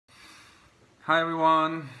Hi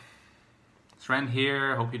everyone, it's Ren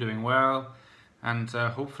here, hope you're doing well, and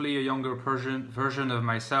hopefully a younger version of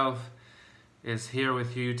myself is here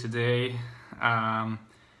with you today. I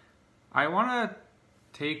want to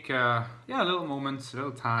take a little moment, a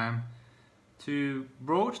little time to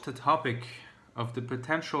broach the topic of the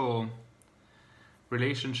potential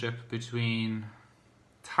relationship between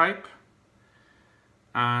type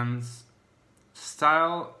and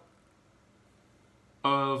style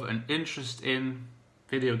of an interest in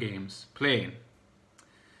video games playing.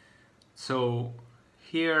 So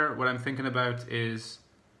here what I'm thinking about is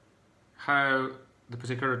how the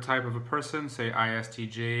particular type of a person, say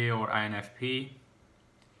ISTJ or INFP,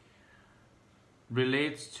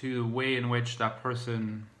 relates to the way in which that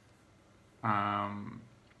person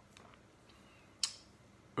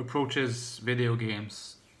approaches video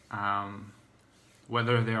games,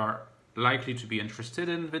 whether they are likely to be interested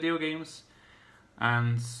in video games,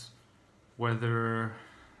 and whether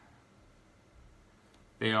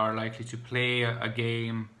they are likely to play a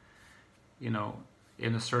game, in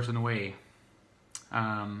a certain way. So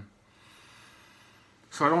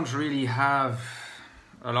I don't really have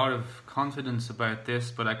a lot of confidence about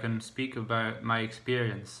this, but I can speak about my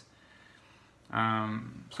experience.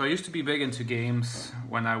 So I used to be big into games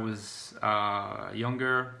when I was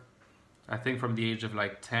younger. I think from the age of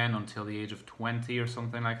like 10 until the age of 20 or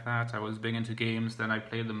something like that. I was big into games, then I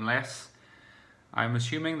played them less. I'm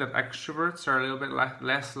assuming that extroverts are a little bit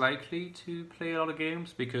less likely to play a lot of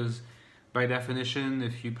games because by definition,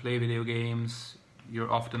 if you play video games, you're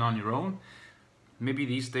often on your own. Maybe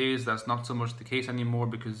these days that's not so much the case anymore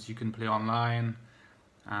because you can play online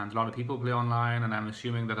and a lot of people play online, and I'm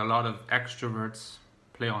assuming that a lot of extroverts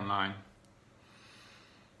play online.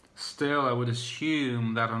 Still, I would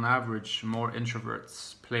assume that on average more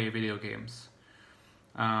introverts play video games.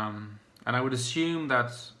 And I would assume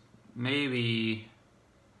that maybe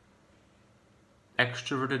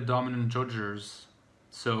extroverted dominant judgers,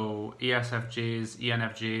 so ESFJs,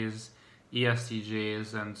 ENFJs,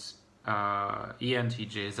 ESTJs, and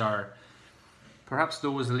ENTJs are perhaps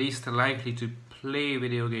those least likely to play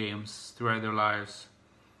video games throughout their lives,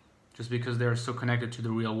 just because they're so connected to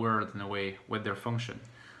the real world in a way with their function.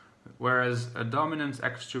 Whereas a dominant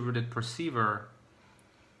extroverted perceiver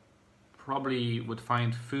probably would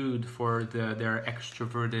find food for their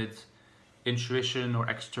extroverted intuition or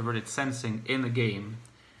extroverted sensing in a game.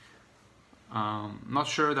 Not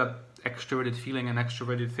sure that extroverted feeling and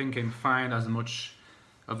extroverted thinking find as much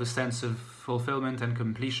of a sense of fulfillment and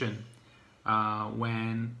completion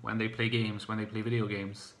when they play games, when they play video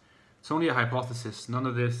games. It's only a hypothesis. None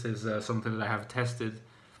of this is something that I have tested.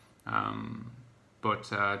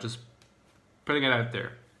 But just putting it out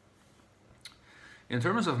there. In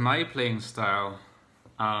terms of my playing style,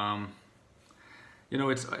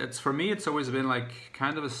 it's for me, it's always been like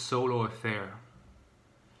kind of a solo affair.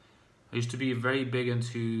 I used to be very big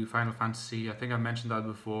into Final Fantasy. I think I mentioned that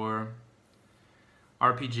before.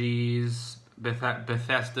 RPGs,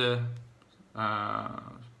 Bethesda,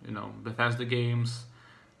 Bethesda games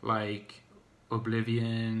like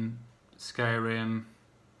Oblivion, Skyrim.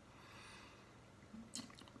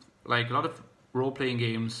 Like a lot of role-playing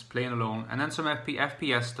games, playing alone, and then some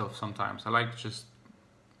FPS stuff sometimes. I like just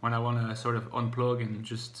when I want to sort of unplug and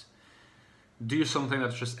just do something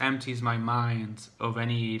that just empties my mind of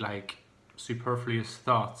any like superfluous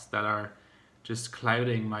thoughts that are just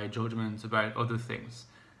clouding my judgment about other things.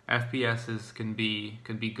 FPSs can be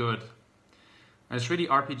good. And it's really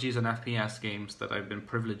RPGs and FPS games that I've been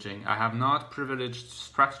privileging. I have not privileged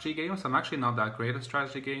strategy games. I'm actually not that great at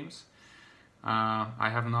strategy games.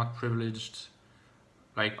 I have not privileged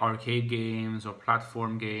like arcade games or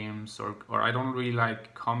platform games, or I don't really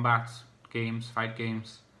like combat games, fight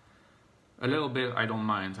games. A little bit I don't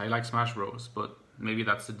mind. I like Smash Bros, but maybe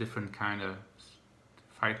that's a different kind of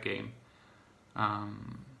fight game.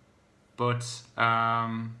 And there are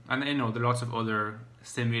lots of other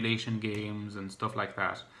simulation games and stuff like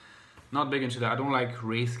that. Not big into that. I don't like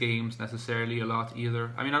race games necessarily a lot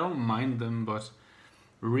either. I mean, I don't mind them, but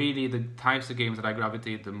really the types of games that I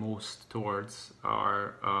gravitate the most towards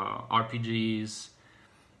are RPGs,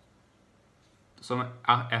 some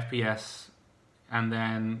FPS, and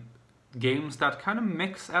then games that kind of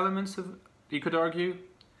mix elements of, you could argue,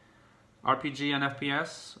 RPG and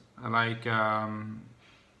FPS. Like,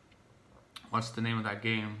 what's the name of that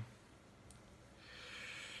game?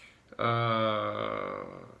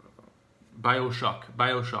 Bioshock.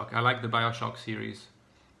 I like the Bioshock series.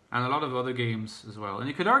 And a lot of other games as well. And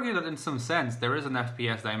you could argue that in some sense there is an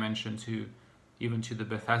FPS dimension to even to the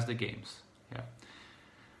Bethesda games. Yeah.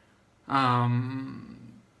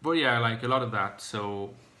 But yeah, I like a lot of that.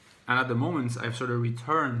 So And at the moment, I've sort of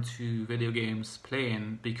returned to video games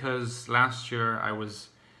playing because last year I was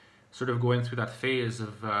sort of going through that phase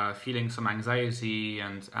of feeling some anxiety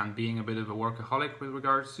and being a bit of a workaholic with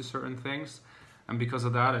regards to certain things. And because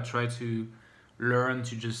of that, I try to learn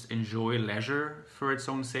to just enjoy leisure for its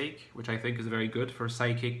own sake, which I think is very good for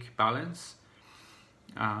psychic balance.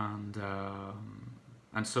 And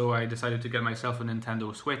so I decided to get myself a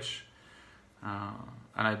Nintendo Switch, and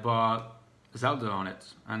I bought Zelda on it.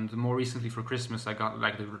 And more recently for Christmas, I got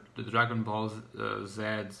like the Dragon Ball Z,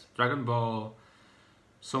 Dragon Ball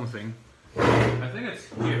something. I think it's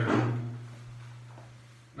here.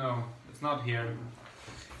 No, it's not here.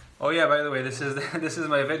 Oh yeah, by the way, this is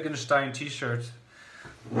my Wittgenstein t-shirt.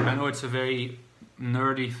 I know it's a very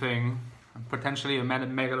nerdy thing, potentially a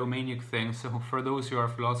megalomaniac thing, so for those who are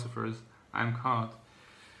philosophers, I'm caught.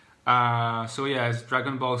 So yeah, it's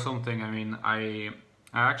Dragon Ball something. I mean, I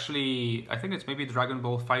think it's maybe Dragon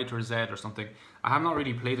Ball Fighter Z or something. I have not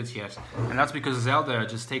really played it yet, and that's because Zelda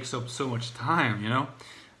just takes up so much time, you know?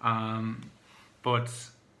 But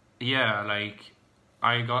yeah, like,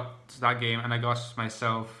 I got that game, and I got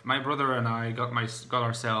myself, my brother and I got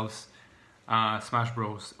ourselves Smash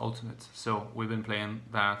Bros Ultimate. So we've been playing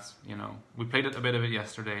that, you know. We played a bit of it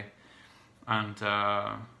yesterday, and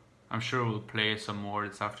I'm sure we'll play some more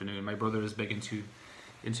this afternoon. My brother is big into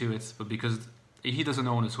it, but because he doesn't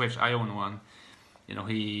own a Switch, I own one. You know,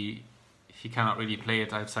 he cannot really play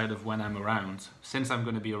it outside of when I'm around. Since I'm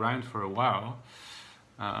going to be around for a while,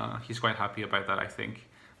 he's quite happy about that, I think.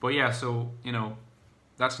 But yeah, so, you know,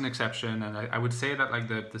 that's an exception, and I would say that like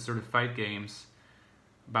the sort of fight games,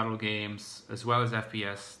 battle games, as well as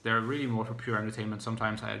FPS, they're really more for pure entertainment.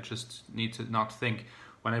 Sometimes I just need to not think.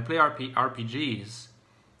 When I play RPGs,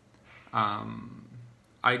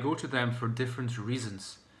 I go to them for different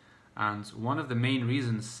reasons. And one of the main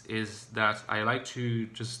reasons is that I like to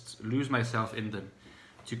just lose myself in them,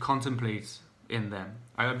 to contemplate in them.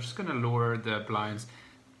 I'm just going to lower the blinds.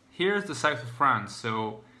 Here's the south of France,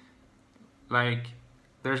 so like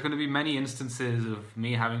there's going to be many instances of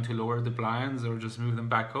me having to lower the blinds or just move them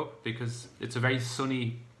back up because it's a very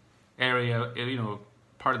sunny area, you know,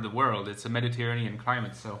 part of the world. It's a Mediterranean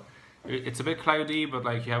climate, so it's a bit cloudy, but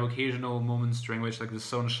like you have occasional moments during which like the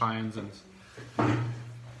sun shines and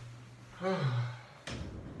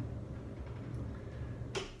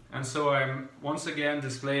and so I'm once again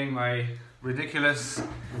displaying my ridiculous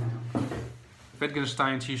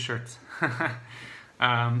Wittgenstein t-shirt.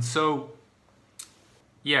 So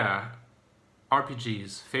yeah,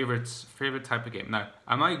 RPGs, favorite type of game. Now,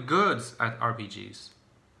 am I good at RPGs?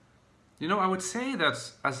 You know, I would say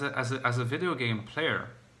that as a video game player,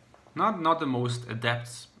 not the most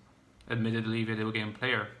adept, admittedly, video game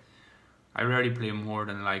player. I rarely play more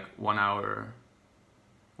than like 1 hour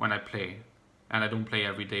when I play, and I don't play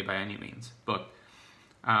every day by any means. But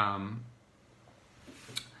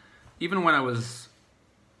even when I was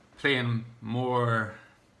playing more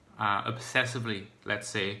obsessively, let's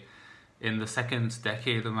say, in the second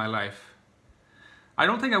decade of my life, I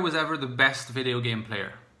don't think I was ever the best video game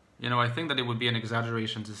player. You know, I think that it would be an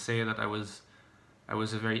exaggeration to say that I was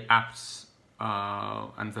a very apt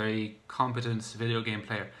and very competent video game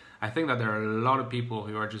player. I think that there are a lot of people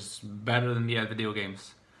who are just better than me at video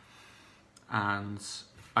games. And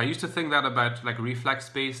I used to think that about like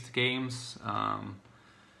reflex-based games,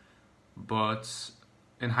 but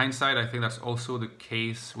in hindsight, I think that's also the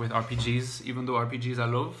case with RPGs, even though RPGs I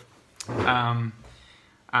love.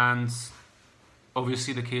 And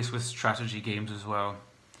obviously the case with strategy games as well.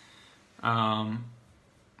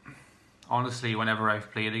 Honestly, whenever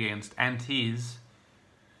I've played against NTs,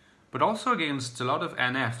 but also against a lot of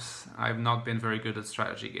NFs, I've not been very good at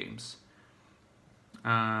strategy games.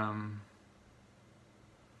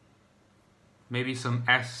 Maybe some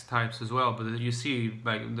S types as well, but you see,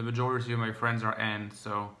 like, the majority of my friends are N,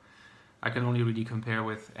 so I can only really compare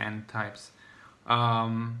with N types.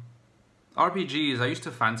 RPGs, I used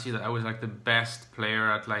to fancy that I was like the best player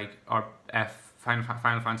at like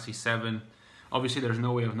Final Fantasy VII. Obviously, there's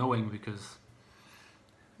no way of knowing because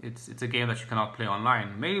it's a game that you cannot play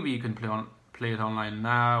online. Maybe you can play it online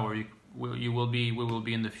now, or we will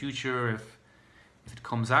be in the future if it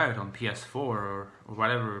comes out on PS4 or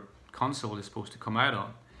whatever console is supposed to come out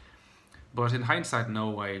on. But in hindsight,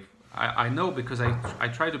 no, I know because I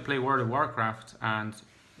tried to play World of Warcraft and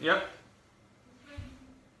yep,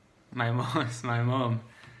 my mom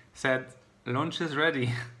said lunch is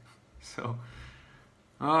ready. So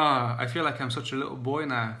I feel like I'm such a little boy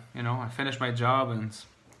now. You know, I finished my job and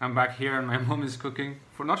I'm back here and my mom is cooking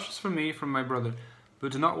for not just for me, from my brother.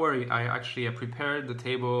 But do not worry, I prepared the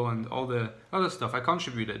table and all the other stuff. I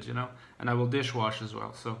contributed, you know, and I will dishwash as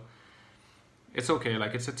well. So it's okay.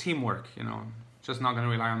 Like, it's a teamwork, you know. Just not gonna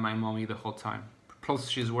rely on my mommy the whole time. Plus,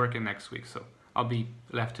 she's working next week, so I'll be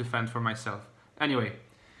left to fend for myself. Anyway,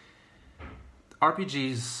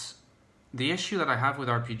 RPGs. The issue that I have with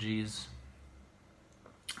RPGs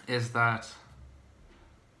is that,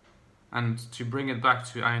 and to bring it back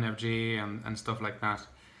to INFJ and stuff like that,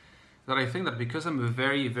 that I think that because I'm a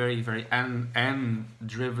very, very, very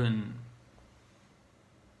N-driven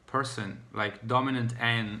person, like dominant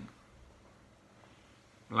N,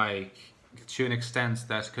 like to an extent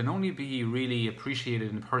that can only be really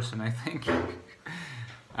appreciated in person, I think.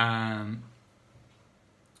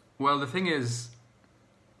 Well, the thing is,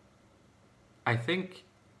 I think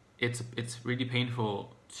it's really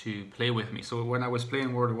painful to play with me. So when I was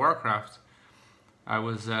playing World of Warcraft, I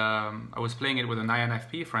was playing it with an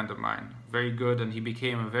INFP friend of mine, very good, and he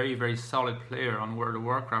became a very, very solid player on World of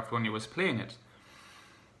Warcraft when he was playing it.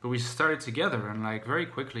 But we started together, and like very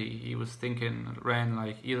quickly he was thinking, Ren,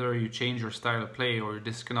 like either you change your style of play or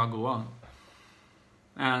this cannot go on.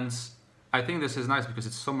 And I think this is nice because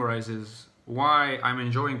it summarizes why I'm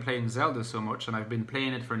enjoying playing Zelda so much, and I've been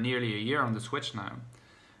playing it for nearly a year on the Switch now.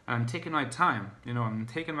 And I'm taking my time, you know, I'm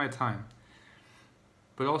taking my time.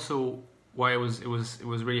 But also why it was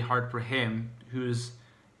really hard for him, who's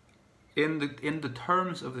in the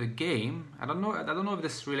terms of the game. I don't know if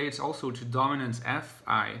this relates also to dominance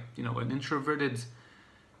FI, you know, an introverted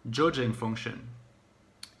judging function.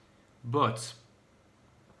 But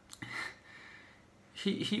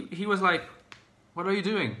he was like, what are you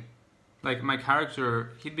doing? Like my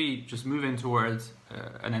character, he'd be just moving towards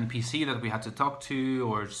an NPC that we had to talk to,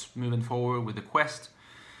 or just moving forward with the quest.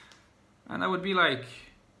 And I would be like,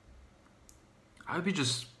 I would be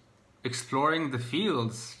just exploring the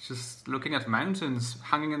fields, just looking at mountains,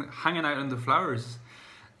 hanging out in the flowers,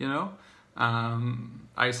 you know.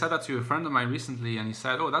 I said that to a friend of mine recently, and he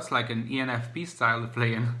said, "Oh, that's like an ENFP style of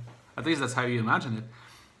playing." At least that's how you imagine it.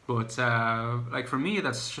 But like for me,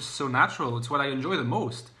 that's just so natural. It's what I enjoy the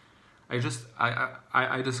most. I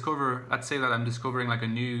discover. Let's say that I'm discovering like a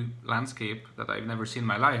new landscape that I've never seen in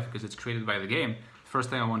my life because it's created by the game. First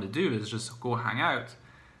thing I want to do is just go hang out.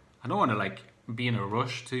 I don't want to like be in a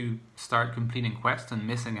rush to start completing quests and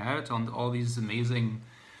missing out on all these amazing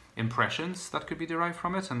impressions that could be derived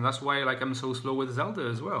from it. And that's why like I'm so slow with Zelda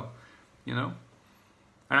as well, you know.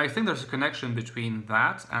 And I think there's a connection between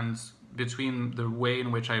that and between the way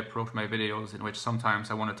in which I approach my videos, in which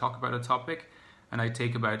sometimes I want to talk about a topic and I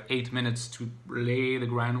take about 8 minutes to lay the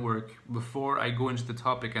groundwork before I go into the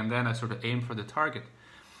topic, and then I sort of aim for the target.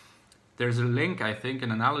 There's a link, I think,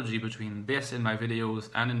 an analogy between this in my videos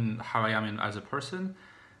and in how I am as a person,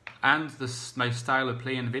 and my style of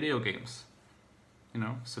playing video games. You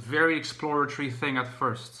know, it's a very exploratory thing at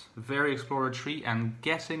first, very exploratory, and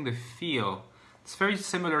getting the feel. It's very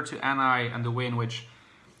similar to NI and the way in which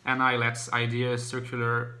NI lets ideas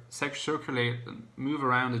circulate and move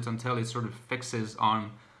around it until it sort of fixes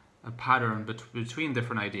on a pattern between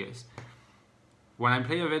different ideas. When I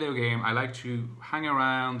play a video game, I like to hang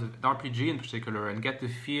around, an RPG in particular, and get the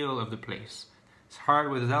feel of the place. It's hard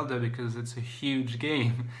with Zelda because it's a huge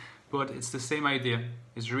game, but it's the same idea.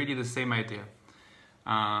 It's really the same idea.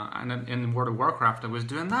 And then in World of Warcraft, I was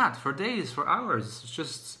doing that for days, for hours. It's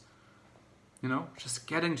just, you know, just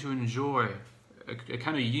getting to enjoy a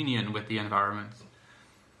kind of union with the environment,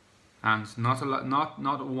 and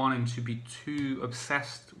not wanting to be too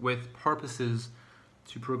obsessed with purposes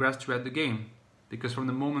to progress throughout the game. Because from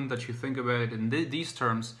the moment that you think about it in these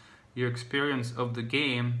terms, your experience of the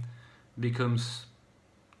game becomes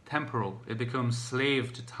temporal. It becomes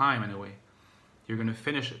slave to time in a way. You're going to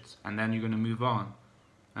finish it, and then you're going to move on.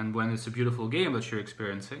 And when it's a beautiful game that you're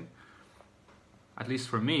experiencing, at least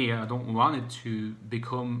for me, I don't want it to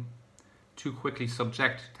become too quickly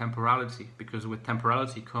subject to temporality, because with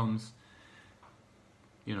temporality comes,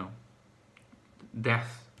 you know,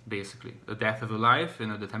 death, basically. The death of a life, you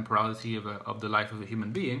know, the temporality of the life of a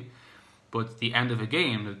human being, but the end of a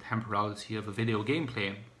game, the temporality of a video game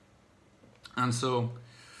playing. And so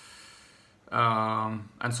I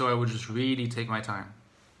would just really take my time.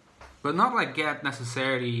 But not like get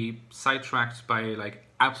necessarily sidetracked by like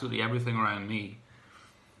absolutely everything around me.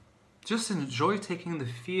 Just enjoy taking the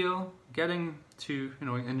feel, getting to, you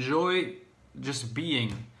know, enjoy just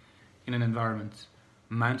being in an environment.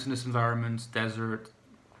 Mountainous environment, desert,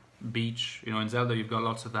 beach. You know, in Zelda you've got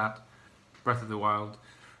lots of that. Breath of the Wild.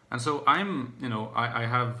 And so I'm, you know, I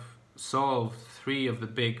have solved 3 of the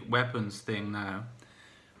big weapons thing now.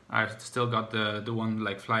 I've still got the one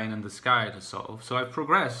like flying in the sky to solve. So I've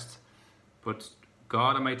progressed, but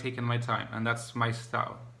God, am I taking my time? And that's my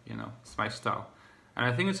style, you know, it's my style. And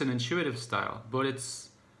I think it's an intuitive style, but it's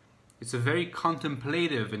It's a very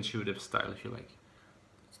contemplative, intuitive style, if you like.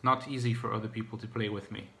 It's not easy for other people to play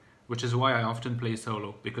with me, which is why I often play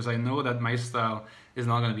solo, because I know that my style is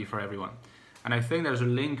not going to be for everyone. And I think there's a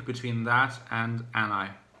link between that and Anai.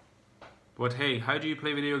 But hey, how do you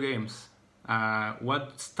play video games?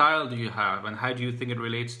 What style do you have, and how do you think it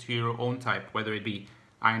relates to your own type, whether it be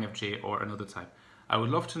INFJ or another type? I would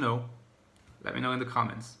love to know. Let me know in the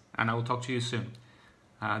comments, and I will talk to you soon.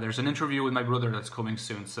 There's an interview with my brother that's coming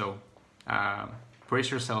soon, so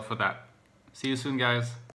brace yourself for that. See you soon, guys.